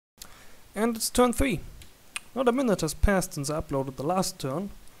And it's turn 3. Not a minute has passed since I uploaded the last turn,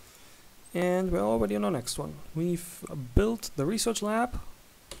 and we're already on the next one. We've built the research lab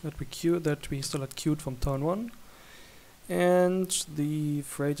that we still had queued from turn 1, and the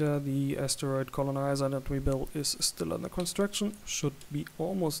freighter, the asteroid colonizer that we built, is still under construction. Should be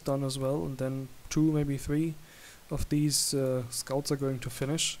almost done as well, and then 2, maybe 3 of these scouts are going to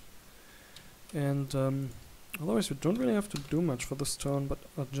finish. And otherwise we don't really have to do much for this turn, but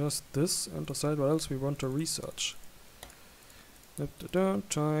adjust this and decide what else we want to research.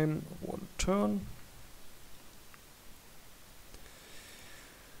 Time 1 turn.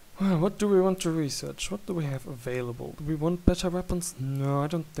 Well, what do we want to research? What do we have available? Do we want better weapons? No, I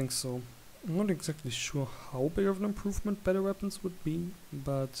don't think so. I'm not exactly sure how big of an improvement better weapons would be,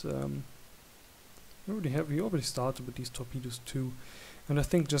 but we already started with these torpedoes too, and I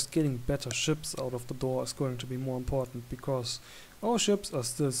think just getting better ships out of the door is going to be more important, because our ships are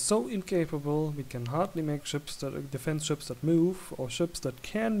still so incapable. We can hardly make ships defense ships that move, or ships that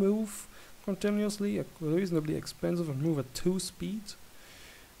can move continuously, reasonably expensive, and move at 2 speed.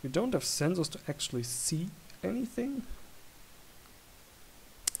 We don't have sensors to actually see anything.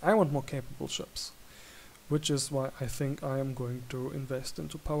 I want more capable ships, which is why I think I am going to invest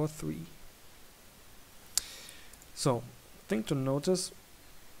into power 3. So, thing to notice,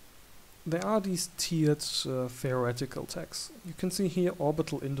 there are these tiered theoretical techs. You can see here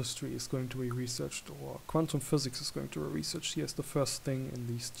orbital industry is going to be researched, or quantum physics is going to be researched here as the first thing in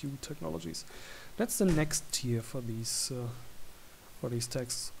these 2 technologies. That's the next tier for these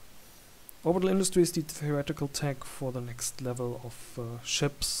techs. Orbital industry is the theoretical tech for the next level of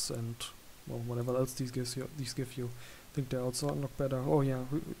ships and, well, whatever else these give you. I think they also look better. Oh yeah,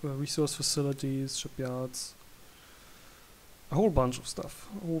 resource facilities, shipyards. A whole bunch of stuff.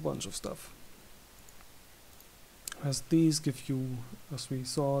 As these give you, as we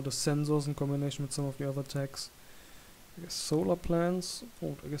saw, the sensors in combination with some of the other techs. I guess solar plants.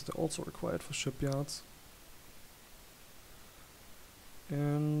 Oh, I guess they're also required for shipyards.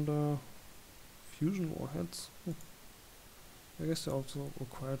 And fusion warheads. I guess they're also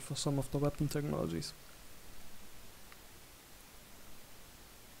required for some of the weapon technologies.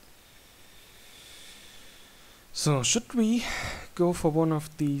 So, should we go for one of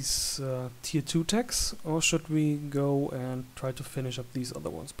these tier 2 techs, or should we go and try to finish up these other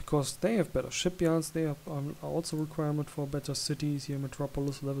ones? Because they have better shipyards, they have also requirement for better cities, here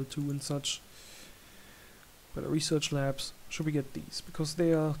Metropolis level 2 and such. Better research labs. Should we get these? Because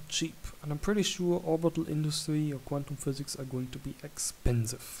they are cheap, and I'm pretty sure orbital industry or quantum physics are going to be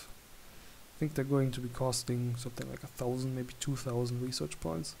expensive. I think they're going to be costing something like 1,000, maybe 2,000 research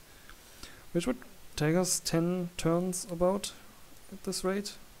points, which would take us 10 turns about at this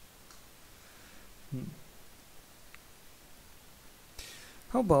rate.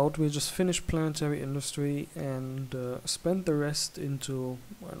 How about we just finish planetary industry and spend the rest into,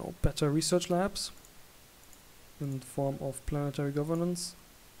 I don't know, better research labs in the form of planetary governance.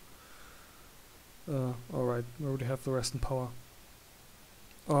 Alright, we already have the rest in power.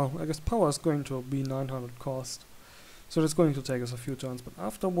 Oh, I guess power is going to be 900 cost, so that's going to take us a few turns, but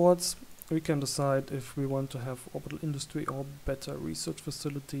afterwards we can decide if we want to have orbital industry or better research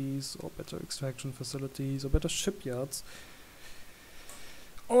facilities or better extraction facilities or better shipyards,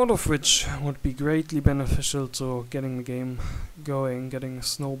 all of which would be greatly beneficial to getting the game going, getting a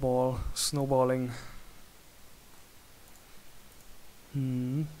snowballing.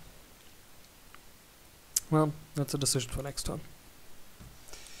 Well, that's a decision for next turn.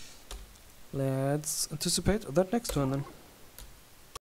 Let's anticipate that next turn then.